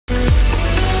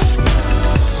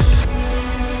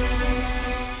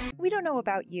know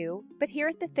about you, but here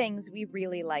are the things we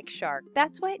really like sharks.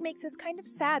 That's why it makes us kind of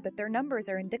sad that their numbers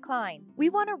are in decline. We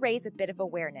want to raise a bit of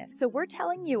awareness, so we're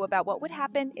telling you about what would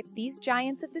happen if these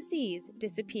giants of the seas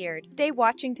disappeared. Stay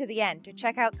watching to the end to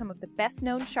check out some of the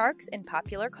best-known sharks in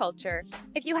popular culture.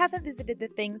 If you haven't visited the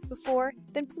things before,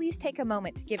 then please take a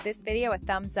moment to give this video a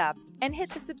thumbs up and hit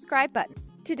the subscribe button.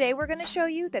 Today we're going to show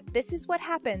you that this is what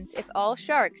happens if all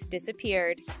sharks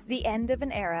disappeared. The end of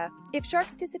an era. If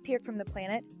sharks disappeared from the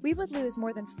planet, we would lose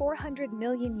more than 400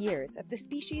 million years of the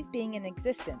species being in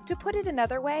existence. To put it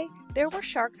another way, there were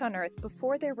sharks on Earth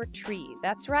before there were trees.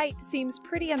 That's right, seems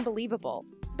pretty unbelievable.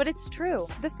 But it's true.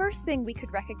 The first thing we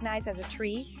could recognize as a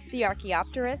tree, the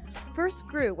Archaeopteris, first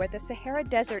grew where the Sahara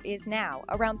Desert is now,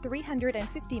 around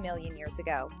 350 million years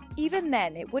ago. Even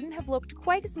then, it wouldn't have looked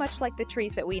quite as much like the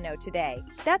trees that we know today.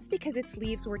 That's because its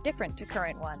leaves were different to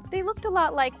current ones. They looked a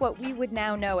lot like what we would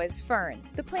now know as fern.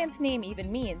 The plant's name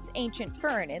even means ancient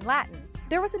fern in Latin.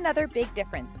 There was another big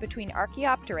difference between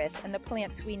Archaeopteris and the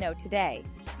plants we know today.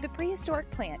 The prehistoric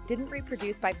plant didn't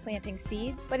reproduce by planting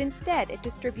seeds, but instead it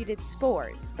distributed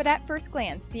spores. But at first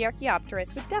glance, the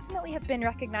Archaeopteris would definitely have been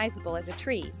recognizable as a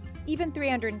tree, even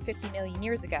 350 million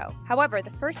years ago. However, the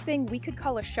first thing we could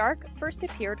call a shark first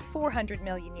appeared 400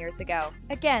 million years ago.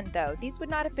 Again, though, these would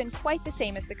not have been quite the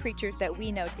same as the creatures that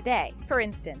we know today. For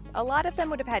instance, a lot of them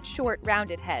would have had short,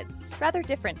 rounded heads, rather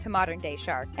different to modern-day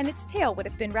sharks, and its tail would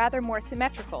have been rather more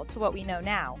symmetrical to what we know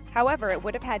now. However, it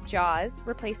would have had jaws,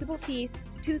 replaceable teeth,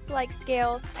 tooth-like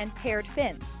scales, and paired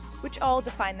fins, which all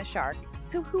define the shark.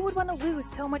 So who would want to lose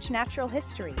so much natural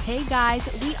history? Hey guys,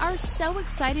 we are so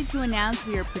excited to announce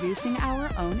we are producing our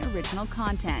own original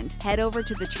content. Head over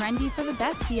to The Trendy for the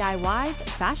best DIYs,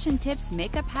 fashion tips,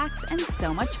 makeup hacks, and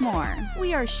so much more.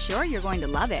 We are sure you're going to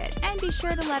love it. And be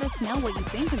sure to let us know what you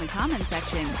think in the comment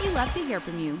section. We love to hear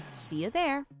from you. See you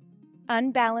there.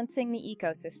 Unbalancing the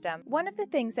ecosystem. One of the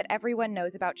things that everyone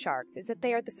knows about sharks is that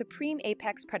they are the supreme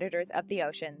apex predators of the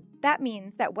ocean. That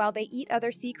means that while they eat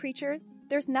other sea creatures,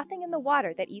 there's nothing in the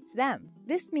water that eats them.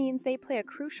 This means they play a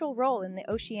crucial role in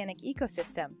the oceanic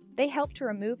ecosystem. They help to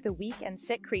remove the weak and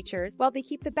sick creatures while they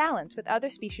keep the balance with other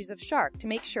species of shark to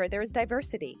make sure there is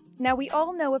diversity. Now, we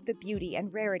all know of the beauty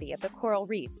and rarity of the coral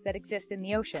reefs that exist in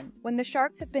the ocean. When the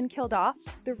sharks have been killed off,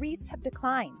 the reefs have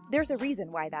declined. There's a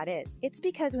reason why that is. It's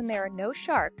because when there are no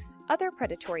sharks, other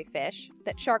predatory fish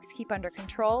that sharks keep under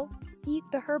control eat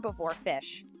the herbivore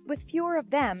fish. With fewer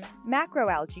of them,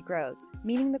 macroalgae grows,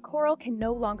 meaning the coral can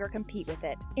no longer compete with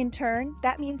it. In turn,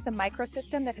 that means the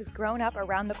microsystem that has grown up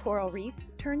around the coral reef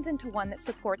turns into one that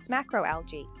supports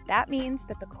macroalgae. That means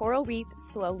that the coral reef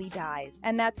slowly dies,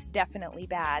 and that's definitely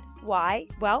bad. Why?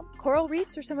 Well, coral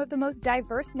reefs are some of the most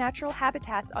diverse natural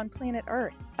habitats on planet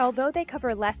Earth. Although they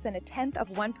cover less than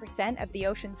 0.1% of the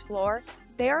ocean's floor,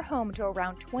 they are home to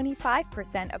around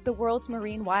 25% of the world's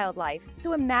marine wildlife,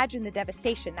 so imagine the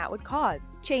devastation that would cause.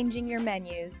 Changing your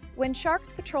menus. When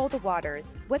sharks patrol the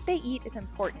waters, what they eat is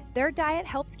important. Their diet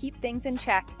helps keep things in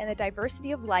check and the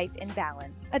diversity of life in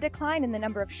balance. A decline in the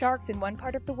number of sharks in one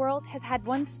part of the world has had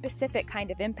one specific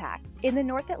kind of impact. In the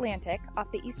North Atlantic,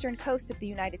 off the eastern coast of the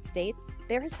United States,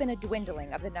 there has been a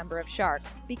dwindling of the number of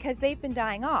sharks. Because they've been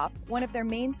dying off, one of their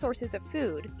main sources of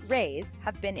food, rays,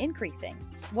 have been increasing.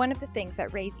 One of the things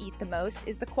that rays eat the most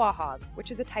is the quahog,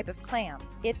 which is a type of clam.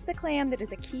 It's the clam that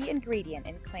is a key ingredient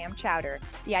in clam chowder,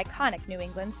 the iconic New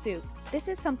England soup. This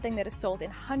is something that is sold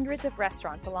in hundreds of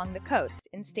restaurants along the coast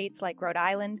in states like Rhode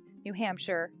Island, New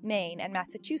Hampshire, Maine, and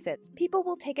Massachusetts. People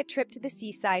will take a trip to the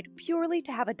seaside purely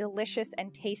to have a delicious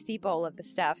and tasty bowl of the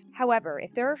stuff. However,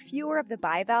 if there are fewer of the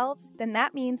bivalves, then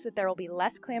that means that there will be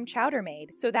less clam chowder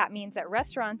made. So that means that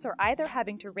restaurants are either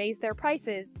having to raise their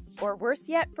prices, or worse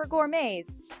yet for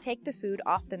gourmets, take the food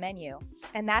off the menu.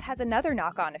 And that has another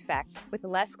knock-on effect. With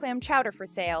less clam chowder for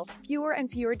sale, fewer and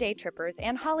fewer day trippers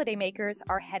and holiday makers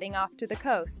are heading off to the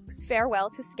coast. Farewell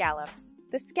to scallops.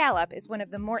 The scallop is one of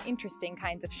the more interesting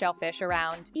kinds of shellfish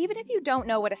around. Even if you don't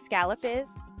know what a scallop is,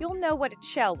 you'll know what its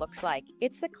shell looks like.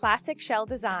 It's the classic shell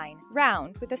design,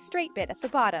 round with a straight bit at the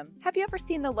bottom. Have you ever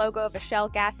seen the logo of a Shell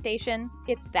gas station?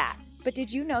 It's that. But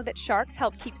did you know that sharks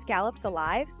help keep scallops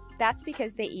alive? That's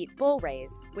because they eat bull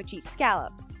rays, which eat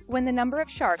scallops. When the number of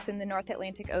sharks in the North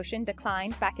Atlantic Ocean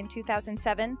declined back in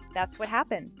 2007, that's what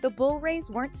happened. The bull rays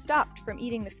weren't stopped from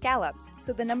eating the scallops,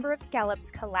 so the number of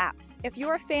scallops collapsed. If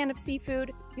you're a fan of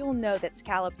seafood, you'll know that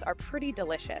scallops are pretty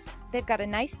delicious. They've got a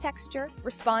nice texture,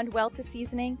 respond well to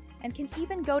seasoning, and can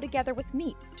even go together with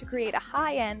meat to create a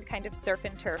high-end kind of surf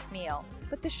and turf meal.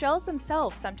 But the shells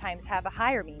themselves sometimes have a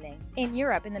higher meaning. In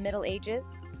Europe in the Middle Ages,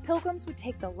 pilgrims would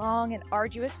take the long and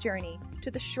arduous journey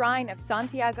to the shrine of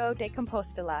Santiago de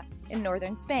Compostela in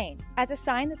northern Spain. As a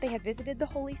sign that they had visited the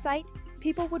holy site,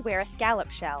 people would wear a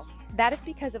scallop shell. That is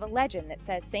because of a legend that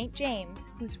says St. James,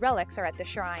 whose relics are at the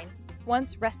shrine,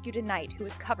 once rescued a knight who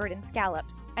was covered in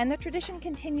scallops, and the tradition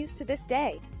continues to this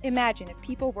day. Imagine if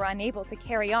people were unable to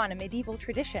carry on a medieval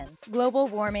tradition. Global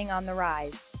warming on the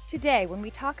rise. Today, when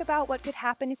we talk about what could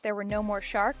happen if there were no more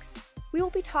sharks, we will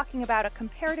be talking about a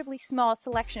comparatively small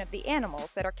selection of the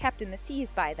animals that are kept in the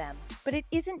seas by them. But it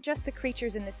isn't just the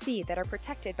creatures in the sea that are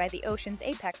protected by the ocean's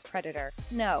apex predator.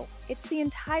 No, it's the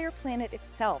entire planet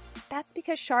itself. That's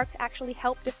because sharks actually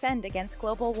help defend against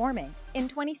global warming. In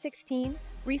 2016,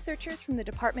 researchers from the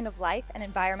Department of Life and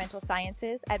Environmental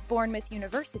Sciences at Bournemouth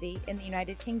University in the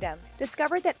United Kingdom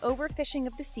discovered that overfishing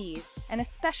of the seas, and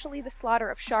especially the slaughter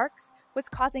of sharks, was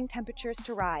causing temperatures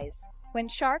to rise. When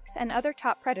sharks and other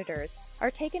top predators are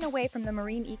taken away from the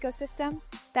marine ecosystem,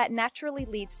 that naturally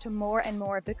leads to more and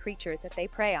more of the creatures that they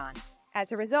prey on.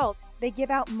 As a result, they give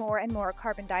out more and more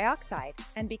carbon dioxide,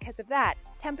 and because of that,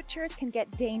 temperatures can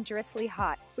get dangerously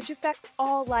hot, which affects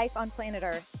all life on planet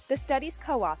Earth. The study's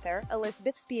co-author,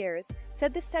 Elizabeth Spears,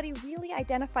 said the study really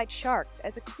identified sharks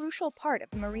as a crucial part of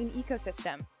the marine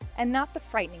ecosystem, and not the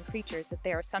frightening creatures that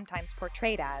they are sometimes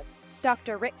portrayed as.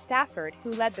 Dr. Rick Stafford,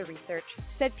 who led the research,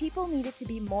 said people needed to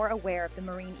be more aware of the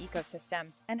marine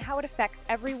ecosystem and how it affects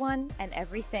everyone and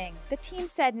everything. The team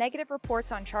said negative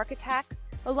reports on shark attacks,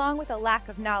 along with a lack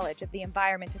of knowledge of the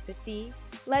environment of the sea,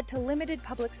 led to limited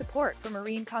public support for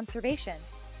marine conservation.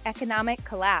 Economic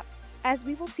collapse. As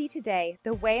we will see today,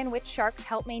 the way in which sharks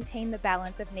help maintain the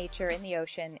balance of nature in the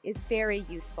ocean is very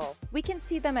useful. We can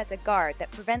see them as a guard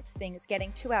that prevents things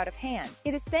getting too out of hand.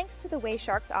 It is thanks to the way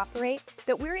sharks operate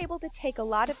that we're able to take a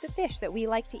lot of the fish that we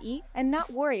like to eat and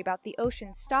not worry about the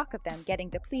ocean's stock of them getting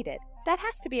depleted. That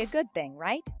has to be a good thing,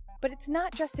 right? But it's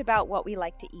not just about what we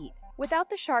like to eat. Without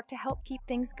the shark to help keep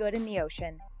things good in the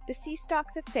ocean, the sea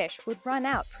stocks of fish would run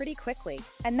out pretty quickly,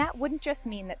 and that wouldn't just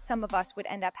mean that some of us would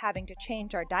end up having to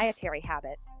change our dietary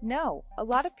habits. No, a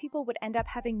lot of people would end up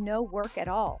having no work at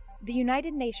all. The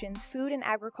United Nations Food and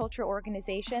Agriculture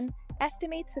Organization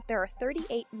estimates that there are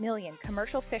 38 million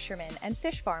commercial fishermen and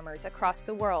fish farmers across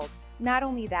the world. Not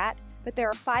only that, but there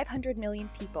are 500 million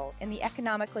people in the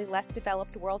economically less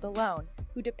developed world alone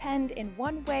who depend in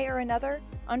one way or another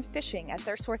on fishing as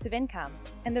their source of income,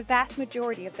 and the vast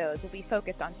majority of those will be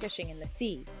focused on fishing in the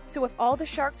sea. So if all the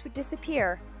sharks would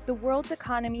disappear, the world's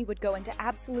economy would go into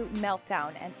absolute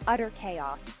meltdown and utter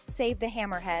chaos. Save the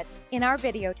hammerhead. In our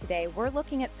video today, we're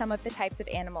looking at some of the types of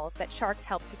animals that sharks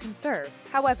help to conserve.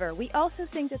 However, we also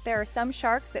think that there are some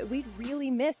sharks that we'd really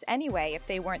miss anyway if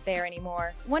they weren't there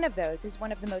anymore. One of those is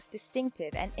one of the most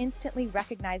distinctive and instantly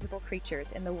recognizable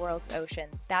creatures in the world's ocean.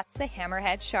 That's the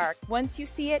hammerhead shark. Once you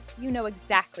see it, you know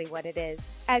exactly what it is.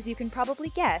 As you can probably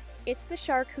guess, it's the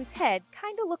shark whose head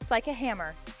kinda looks like a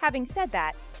hammer. Having said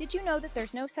that, did you know that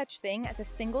there's no such thing as a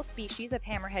single species of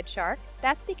hammerhead shark?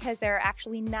 That's because there are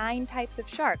actually 9 types of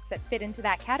sharks that fit into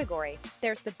that category.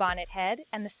 There's the bonnet head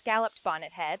and the scalloped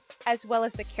bonnet head, as well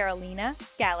as the Carolina,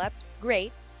 scalloped,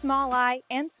 great, small eye,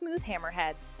 and smooth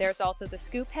hammerhead. There's also the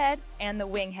scoop head and the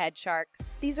winghead sharks.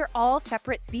 These are all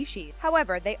separate species.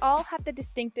 However, they all have the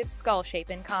distinctive skull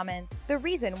shape in common. The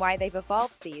reason why they've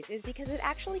evolved these is because it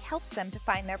actually helps them to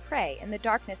find their prey in the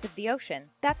darkness of the ocean.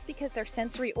 That's because their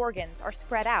sensory organs are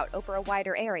spread out over a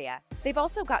wider area. They've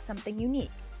also got something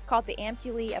unique, called the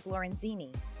ampullae of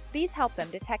Lorenzini. These help them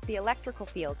detect the electrical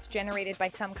fields generated by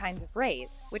some kinds of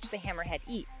rays, which the hammerhead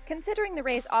eats. Considering the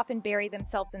rays often bury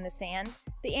themselves in the sand,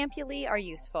 the ampullae are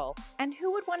useful. And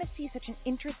who would want to see such an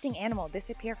interesting animal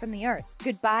disappear from the earth?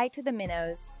 Goodbye to the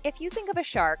minnows. If you think of a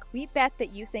shark, we bet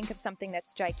that you think of something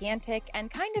that's gigantic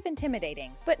and kind of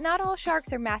intimidating. But not all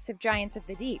sharks are massive giants of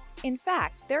the deep. In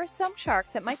fact, there are some sharks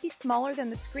that might be smaller than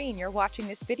the screen you're watching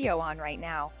this video on right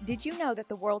now. Did you know that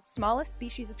the world's smallest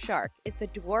species of shark is the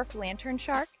dwarf lantern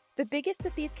shark? The biggest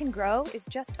that these can grow is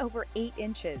just over 8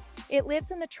 inches. It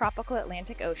lives in the tropical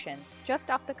Atlantic Ocean,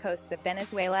 just off the coasts of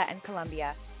Venezuela and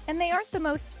Colombia. And they aren't the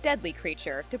most deadly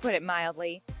creature, to put it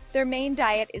mildly. Their main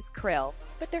diet is krill,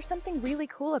 but there's something really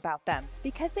cool about them.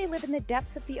 Because they live in the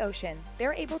depths of the ocean,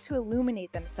 they're able to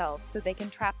illuminate themselves so they can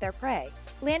trap their prey.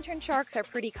 Lantern sharks are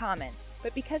pretty common,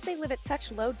 but because they live at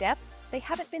such low depths, they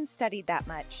haven't been studied that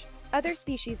much. Other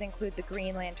species include the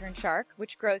green lantern shark,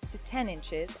 which grows to 10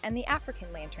 inches, and the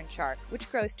African lantern shark, which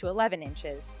grows to 11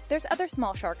 inches. There's other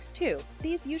small sharks too.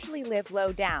 These usually live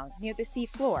low down, near the sea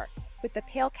floor. with the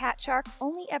pale cat shark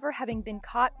only ever having been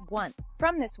caught once.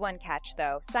 From this one catch,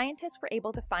 though, scientists were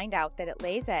able to find out that it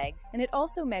lays eggs, and it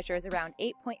also measures around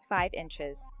 8.5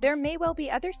 inches. There may well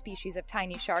be other species of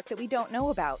tiny shark that we don't know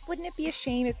about. Wouldn't it be a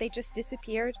shame if they just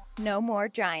disappeared? No more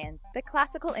giants. The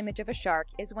classical image of a shark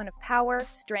is one of power,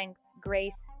 strength,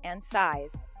 grace, and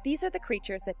size. These are the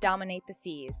creatures that dominate the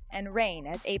seas and reign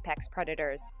as apex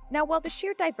predators. Now, while the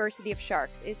sheer diversity of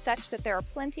sharks is such that there are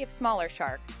plenty of smaller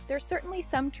sharks, there's certainly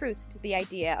some truth to the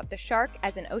idea of the shark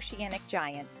as an oceanic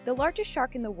giant. The largest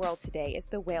shark in the world today is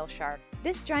the whale shark.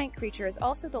 This giant creature is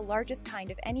also the largest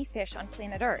kind of any fish on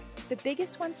planet Earth. The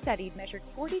biggest one studied measured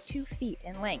 42 feet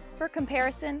in length. For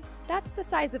comparison, that's the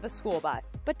size of a school bus.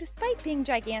 But despite being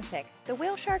gigantic, the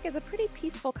whale shark is a pretty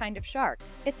peaceful kind of shark.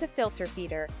 It's a filter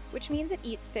feeder, which means it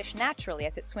eats fish naturally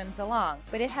as it swims along,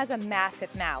 but it has a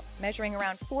massive mouth, measuring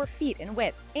around 4 feet in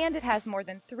width, and it has more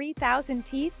than 3,000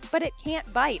 teeth, but it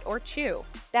can't bite or chew.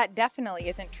 That definitely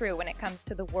isn't true when it comes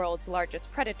to the world's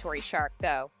largest predatory shark,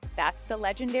 though. That's the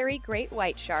legendary great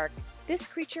white shark. This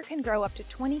creature can grow up to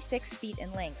 26 feet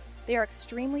in length. They are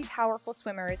extremely powerful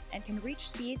swimmers and can reach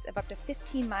speeds of up to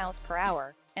 15 miles per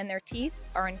hour, and their teeth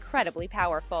are incredibly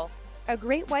powerful. A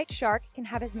great white shark can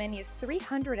have as many as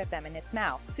 300 of them in its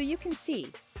mouth, so you can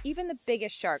see, even the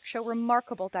biggest sharks show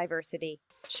remarkable diversity.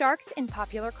 Sharks in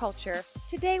popular culture.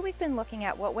 Today we've been looking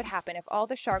at what would happen if all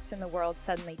the sharks in the world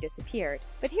suddenly disappeared.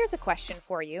 But here's a question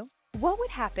for you. What would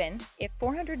happen if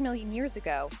 400 million years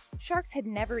ago, sharks had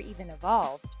never even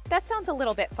evolved? That sounds a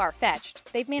little bit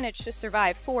far-fetched. They've managed to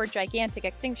survive 4 gigantic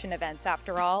extinction events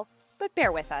after all. But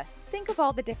bear with us. Think of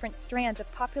all the different strands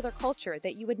of popular culture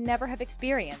that you would never have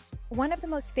experienced. One of the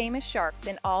most famous sharks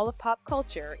in all of pop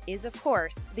culture is, of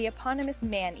course, the eponymous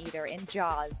man-eater in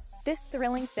Jaws. This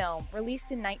thrilling film,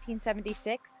 released in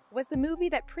 1976, was the movie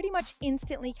that pretty much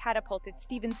instantly catapulted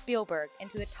Steven Spielberg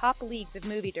into the top leagues of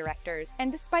movie directors.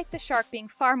 And despite the shark being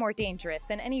far more dangerous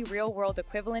than any real-world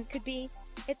equivalent could be,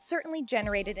 it certainly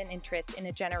generated an interest in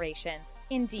a generation.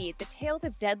 Indeed, the tales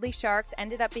of deadly sharks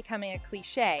ended up becoming a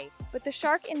cliché, but the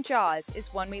shark in Jaws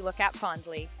is one we look at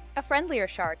fondly. A friendlier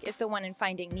shark is the one in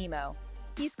Finding Nemo.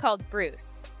 He's called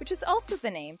Bruce, which is also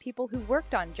the name people who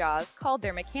worked on Jaws called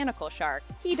their mechanical shark.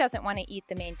 He doesn't want to eat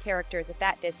the main characters of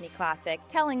that Disney classic,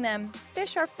 telling them,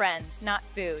 "Fish are friends, not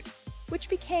food," which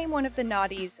became one of the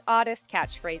Naughty's oddest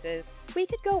catchphrases. We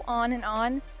could go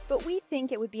on, but we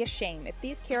think it would be a shame if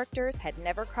these characters had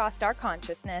never crossed our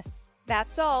consciousness.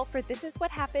 That's all for This Is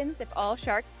What Happens If All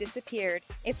Sharks Disappeared.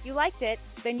 If you liked it,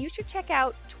 then you should check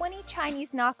out 20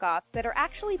 Chinese knockoffs that are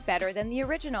actually better than the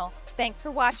original. Thanks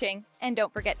for watching, and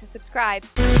don't forget to subscribe.